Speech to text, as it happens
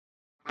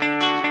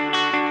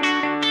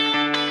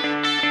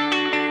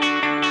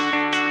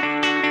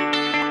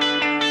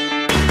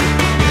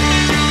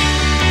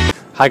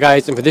Hi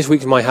guys, and for this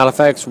week's My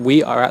Halifax,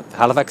 we are at the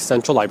Halifax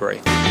Central Library.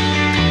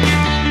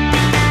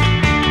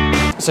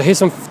 So here's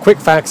some quick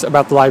facts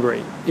about the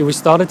library. It was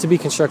started to be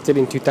constructed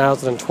in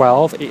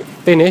 2012. It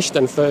finished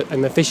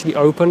and officially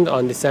opened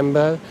on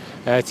December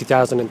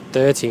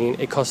 2013.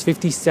 It cost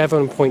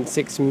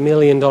 $57.6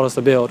 million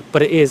to build,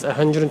 but it is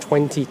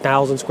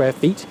 120,000 square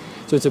feet,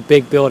 so it's a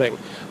big building.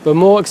 But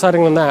more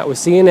exciting than that,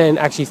 CNN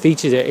actually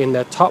featured it in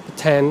their top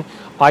 10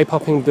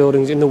 eye-popping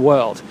buildings in the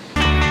world.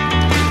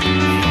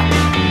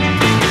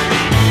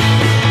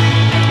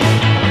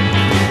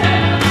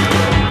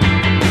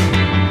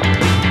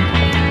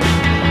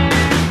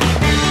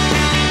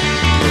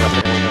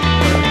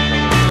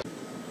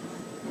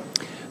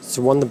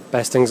 So one of the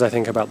best things I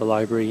think about the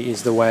library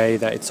is the way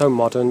that it's so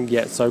modern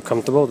yet so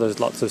comfortable. There's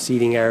lots of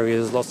seating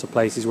areas, lots of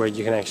places where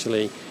you can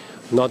actually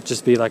not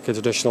just be like a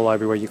traditional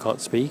library where you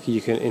can't speak, you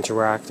can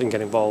interact and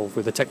get involved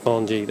with the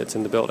technology that's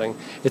in the building.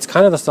 It's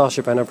kind of the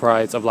Starship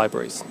Enterprise of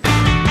libraries.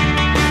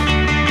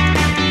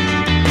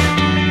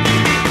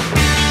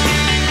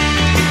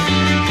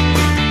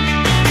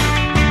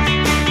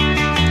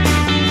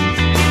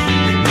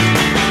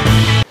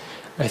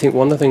 I think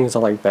one of the things I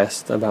like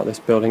best about this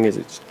building is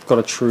it's got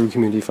a true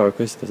community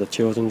focus. There's a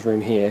children's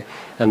room here,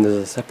 and there's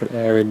a separate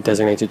area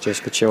designated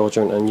just for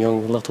children and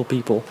young little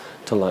people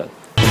to learn.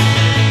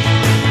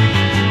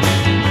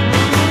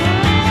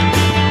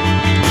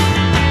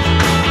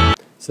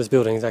 So this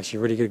building is actually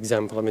a really good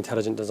example of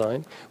intelligent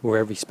design, where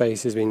every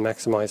space has been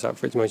maximised out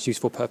for its most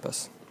useful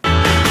purpose.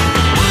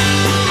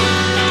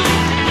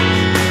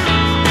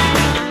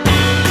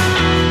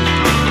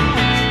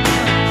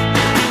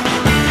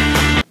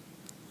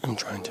 I'm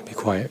trying to be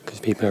quiet because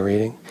people are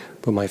reading,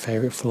 but my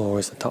favourite floor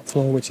is the top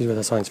floor, which is where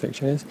the science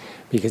fiction is,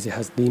 because it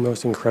has the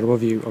most incredible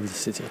view of the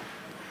city.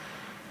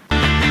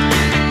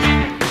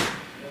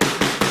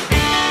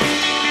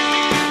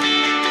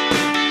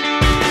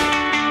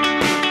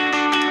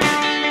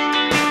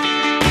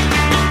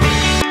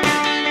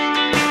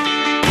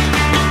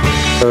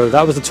 So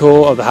that was the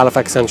tour of the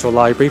Halifax Central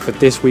Library for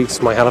this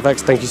week's My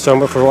Halifax. Thank you so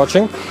much for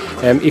watching.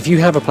 If you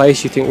have a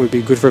place you think would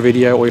be good for a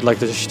video or you'd like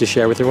to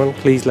share with everyone,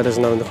 please let us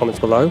know in the comments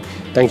below.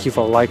 Thank you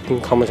for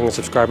liking, commenting and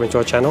subscribing to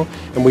our channel,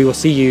 and we will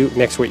see you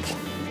next week.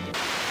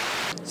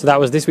 So that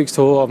was this week's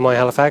tour of My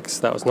Halifax.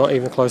 That was not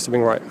even close to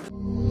being right.